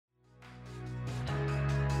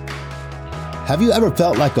Have you ever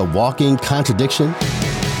felt like a walking contradiction?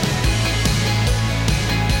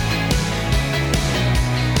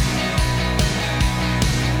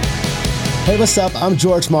 Hey, what's up? I'm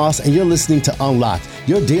George Moss, and you're listening to Unlocked,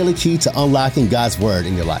 your daily key to unlocking God's Word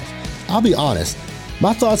in your life. I'll be honest,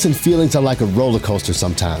 my thoughts and feelings are like a roller coaster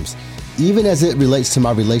sometimes, even as it relates to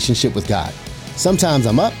my relationship with God. Sometimes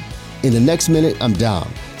I'm up, and the next minute I'm down.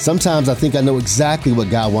 Sometimes I think I know exactly what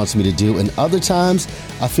God wants me to do, and other times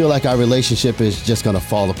I feel like our relationship is just going to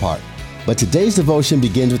fall apart. But today's devotion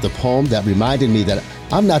begins with a poem that reminded me that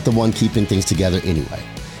I'm not the one keeping things together anyway.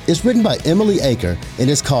 It's written by Acker, and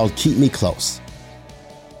it's called Keep Me Close.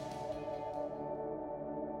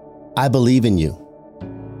 I believe in you,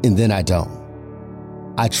 and then I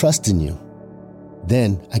don't. I trust in you,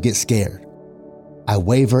 then I get scared. I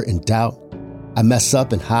waver and doubt. I mess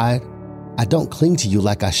up and hide. I don't cling to you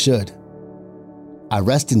like I should. I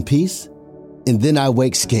rest in peace, and then I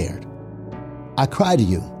wake scared. I cry to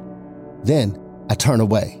you, then I turn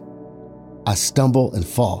away. I stumble and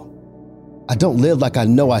fall. I don't live like I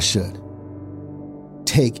know I should.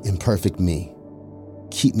 Take imperfect me.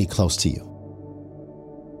 Keep me close to you.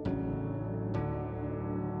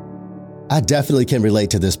 I definitely can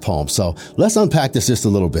relate to this poem, so let's unpack this just a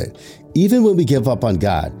little bit. Even when we give up on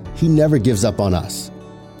God, He never gives up on us.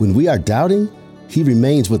 When we are doubting, He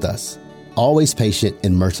remains with us, always patient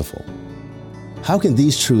and merciful. How can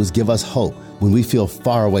these truths give us hope when we feel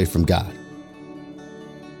far away from God?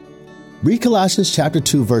 Read Colossians chapter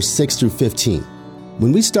 2, verse 6 through 15.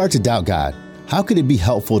 When we start to doubt God, how could it be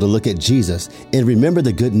helpful to look at Jesus and remember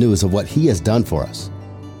the good news of what He has done for us?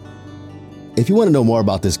 If you want to know more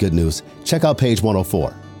about this good news, check out page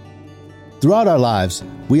 104. Throughout our lives,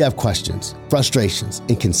 we have questions, frustrations,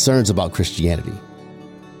 and concerns about Christianity.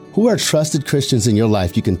 Who are trusted Christians in your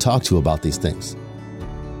life you can talk to about these things?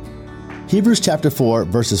 Hebrews chapter 4,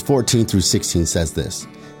 verses 14 through 16 says this: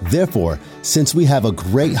 Therefore, since we have a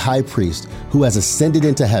great high priest who has ascended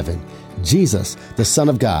into heaven, Jesus, the Son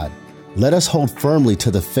of God, let us hold firmly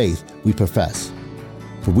to the faith we profess.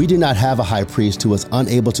 For we do not have a high priest who is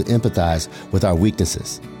unable to empathize with our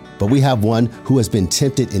weaknesses, but we have one who has been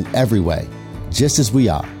tempted in every way, just as we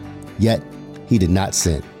are, yet he did not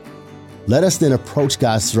sin. Let us then approach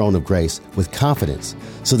God's throne of grace with confidence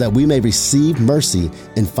so that we may receive mercy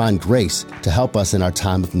and find grace to help us in our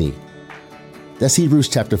time of need. That's Hebrews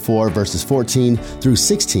chapter 4, verses 14 through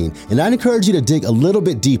 16. And I'd encourage you to dig a little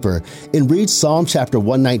bit deeper and read Psalm chapter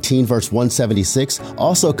 119, verse 176,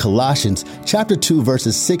 also Colossians chapter 2,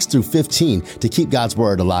 verses 6 through 15 to keep God's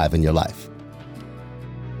Word alive in your life.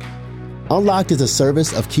 Unlocked is a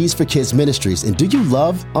service of Keys for Kids Ministries. And do you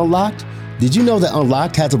love Unlocked? Did you know that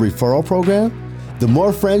Unlocked has a referral program? The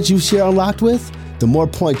more friends you share Unlocked with, the more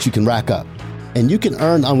points you can rack up. And you can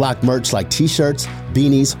earn Unlocked merch like t-shirts,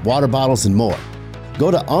 beanies, water bottles, and more. Go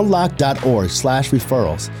to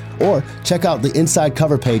unlocked.org/referrals or check out the inside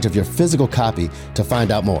cover page of your physical copy to find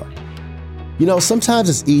out more. You know, sometimes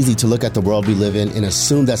it's easy to look at the world we live in and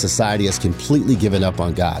assume that society has completely given up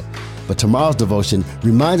on God. But tomorrow's devotion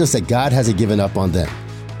reminds us that God hasn't given up on them.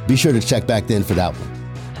 Be sure to check back then for that one.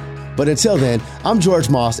 But until then, I'm George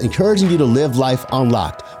Moss, encouraging you to live life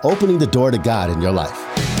unlocked, opening the door to God in your life.